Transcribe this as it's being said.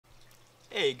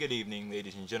Hey, good evening,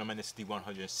 ladies and gentlemen. This is the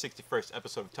 161st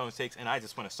episode of Tone Takes, and I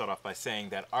just want to start off by saying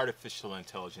that artificial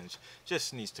intelligence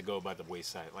just needs to go by the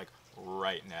wayside, like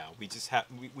right now.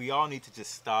 We all need to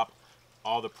just stop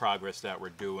all the progress that we're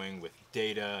doing with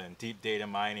data and deep data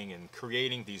mining and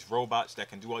creating these robots that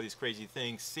can do all these crazy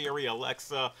things. Siri,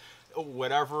 Alexa,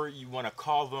 whatever you want to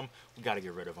call them, we got to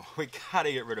get rid of them. We got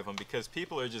to get rid of them because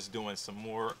people are just doing some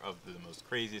more of the most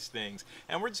craziest things,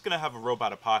 and we're just going to have a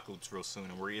robot apocalypse real soon,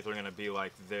 and we're either going to be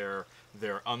like their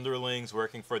underlings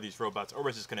working for these robots, or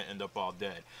we're just going to end up all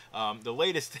dead. The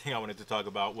latest thing I wanted to talk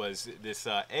about was this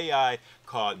AI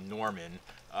called Norman.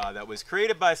 That was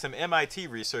created by some MIT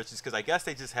researchers because I guess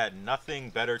they just had nothing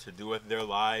better to do with their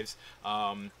lives.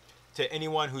 To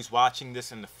anyone who's watching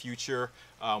this in the future,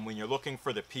 when you're looking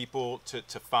for the people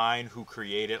to find who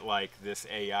created like this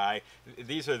AI,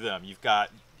 these are them. You've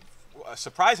got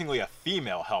surprisingly a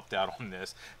female helped out on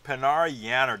this, Pinar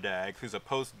Yanardag, who's a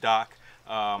postdoc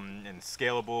in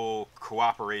scalable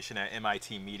cooperation at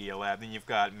MIT Media Lab. Then you've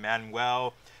got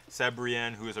Manuel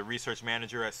Sebrian, who is a research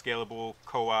manager at Scalable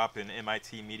Co-op in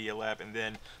MIT Media Lab, and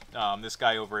then this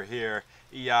guy over here,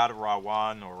 Iyad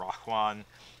Rahwan,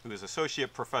 who is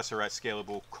associate professor at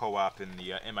Scalable Co-op in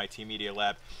the MIT Media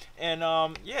Lab. And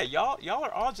yeah, y'all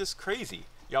are all just crazy.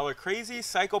 Y'all are crazy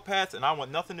psychopaths, and I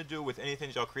want nothing to do with anything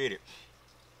y'all created.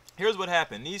 Here's what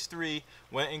happened. These three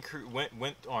went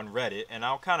on Reddit, and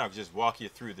I'll kind of just walk you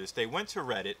through this. They went to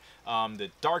Reddit, the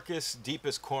darkest,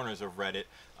 deepest corners of Reddit,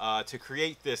 to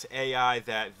create this AI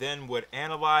that then would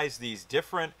analyze these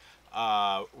different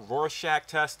Rorschach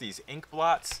tests, these ink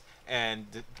blots,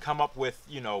 and come up with,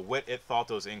 you know, what it thought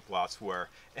those ink blots were.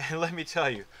 And let me tell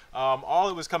you, all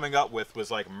it was coming up with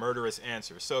was like murderous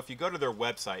answers. So if you go to their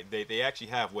website, they actually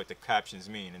have what the captions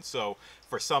mean. And so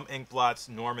for some ink blots,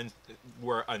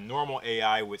 where a normal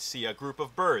AI would see a group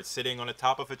of birds sitting on the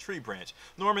top of a tree branch.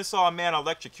 Norman saw a man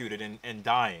electrocuted and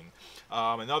dying.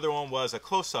 Another one was a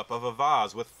close-up of a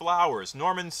vase with flowers.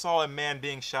 Norman saw a man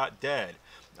being shot dead.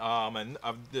 And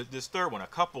this third one, a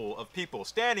couple of people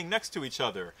standing next to each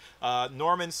other.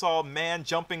 Norman saw man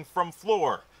jumping from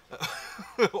floor.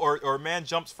 or man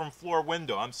jumps from floor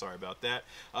window. I'm sorry about that.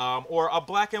 Or a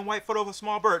black and white photo of a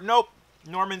small bird. Nope.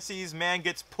 Norman sees man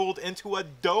gets pulled into a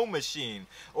dough machine.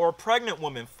 Or a pregnant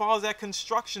woman falls at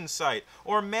construction site.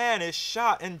 Or man is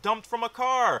shot and dumped from a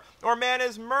car. Or man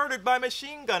is murdered by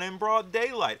machine gun in broad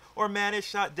daylight. Or man is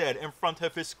shot dead in front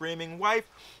of his screaming wife.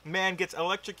 Man gets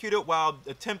electrocuted while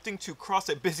attempting to cross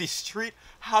a busy street.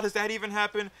 How does that even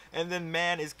happen? And then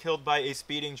man is killed by a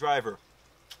speeding driver.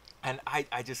 And I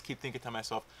just keep thinking to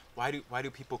myself, why do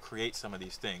people create some of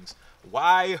these things?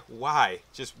 Why?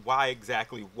 Just why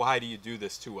exactly? Why do you do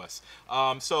this to us?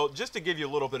 So just to give you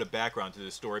a little bit of background to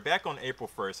this story, back on April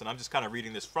 1st, and I'm just kind of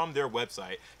reading this from their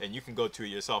website, and you can go to it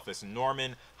yourself. It's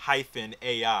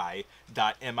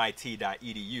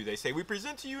norman-ai.mit.edu. They say, we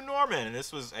present to you Norman, and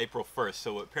this was April 1st,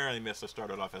 so it apparently must have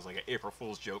started off as like an April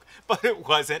Fool's joke, but it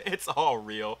wasn't. It's all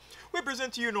real. We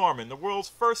present to you Norman, the world's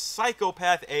first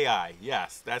psychopath AI.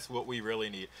 Yes, that's what we really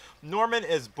need. Norman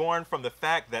is born from the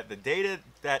fact that the data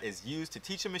that is used to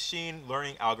teach a machine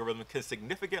learning algorithm can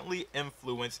significantly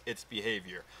influence its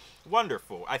behavior.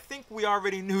 Wonderful. I think we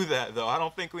already knew that, though. I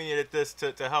don't think we needed this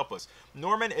to help us.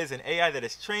 Norman is an AI that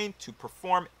is trained to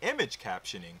perform image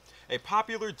captioning, a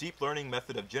popular deep learning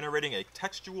method of generating a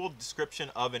textual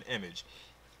description of an image.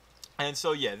 And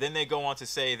so, yeah, then they go on to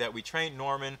say that we trained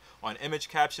Norman on image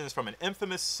captions from an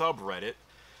infamous subreddit.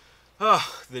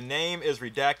 The name is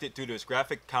redacted due to its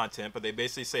graphic content, but they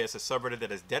basically say it's a subreddit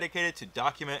that is dedicated to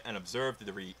document and observe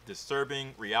the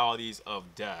disturbing realities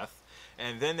of death.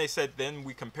 And then they said, then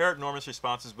we compared Norman's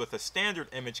responses with a standard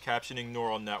image captioning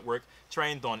neural network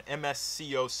trained on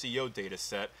MSCOCO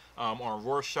dataset on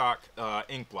Rorschach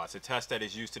ink blots, a test that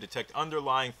is used to detect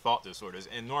underlying thought disorders.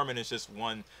 And Norman is just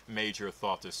one major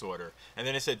thought disorder. And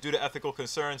then it said, due to ethical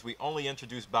concerns, we only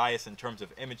introduce bias in terms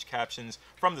of image captions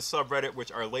from the subreddit,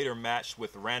 which are later matched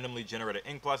with randomly generated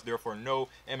ink blots. Therefore, no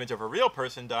image of a real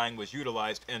person dying was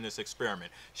utilized in this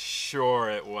experiment.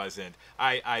 Sure, it wasn't.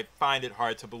 I find it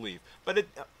hard to believe. But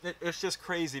it's just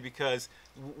crazy because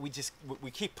we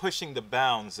keep pushing the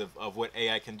bounds of what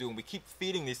AI can do, and we keep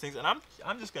feeding these things. And I'm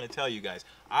just going to tell you guys,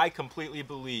 I completely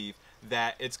believe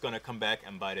that it's going to come back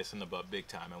and bite us in the butt big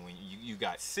time. And when you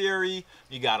got Siri,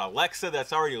 you got Alexa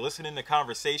that's already listening to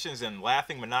conversations and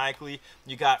laughing maniacally.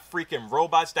 You got freaking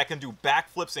robots that can do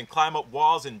backflips and climb up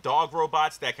walls, and dog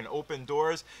robots that can open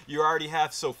doors. You already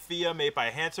have Sophia, made by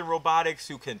Hanson Robotics,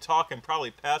 who can talk and probably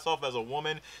pass off as a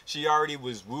woman. She already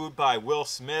was wooed by Will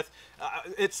Smith.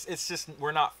 It's just,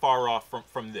 we're not far off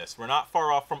from this. We're not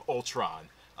far off from Ultron.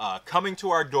 coming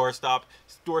to our doorstep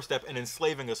and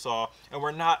enslaving us all. And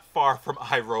we're not far from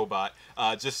iRobot,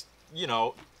 just, you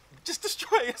know, just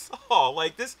destroying us all.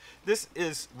 Like, this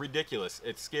is ridiculous.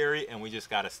 It's scary, and we just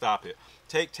got to stop it.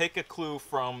 Take a clue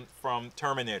from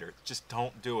Terminator. Just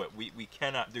don't do it. We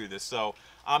cannot do this. So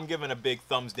I'm giving a big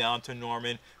thumbs down to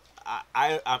Norman.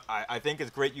 I think it's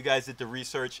great you guys did the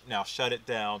research. Now shut it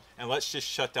down, and let's just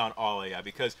shut down all AI,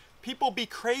 because people be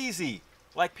crazy.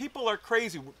 Like, people are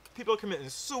crazy. People are committing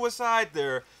suicide.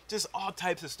 They're just all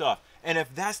types of stuff. And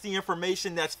if that's the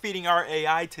information that's feeding our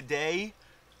AI today,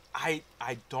 I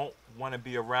don't want to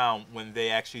be around when they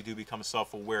actually do become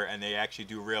self-aware and they actually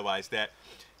do realize that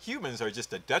humans are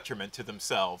just a detriment to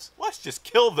themselves. Let's just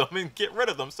kill them and get rid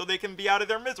of them so they can be out of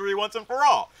their misery once and for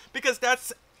all. Because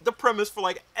that's the premise for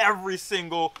like every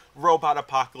single robot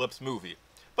apocalypse movie.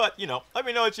 But, you know, let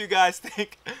me know what you guys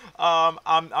think.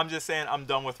 I'm just saying, I'm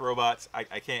done with robots. I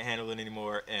can't handle it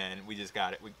anymore, and we just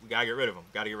got it. We got to get rid of them.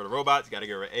 Got to get rid of robots. Got to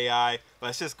get rid of AI.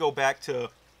 Let's just go back to,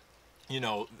 you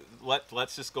know,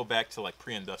 let's just go back to like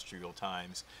pre-industrial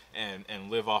times and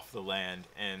live off the land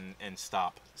and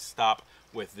stop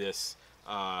with this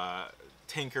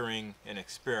tinkering and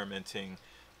experimenting.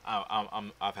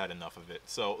 I've had enough of it.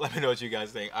 So let me know what you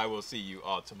guys think. I will see you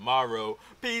all tomorrow.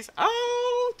 Peace out.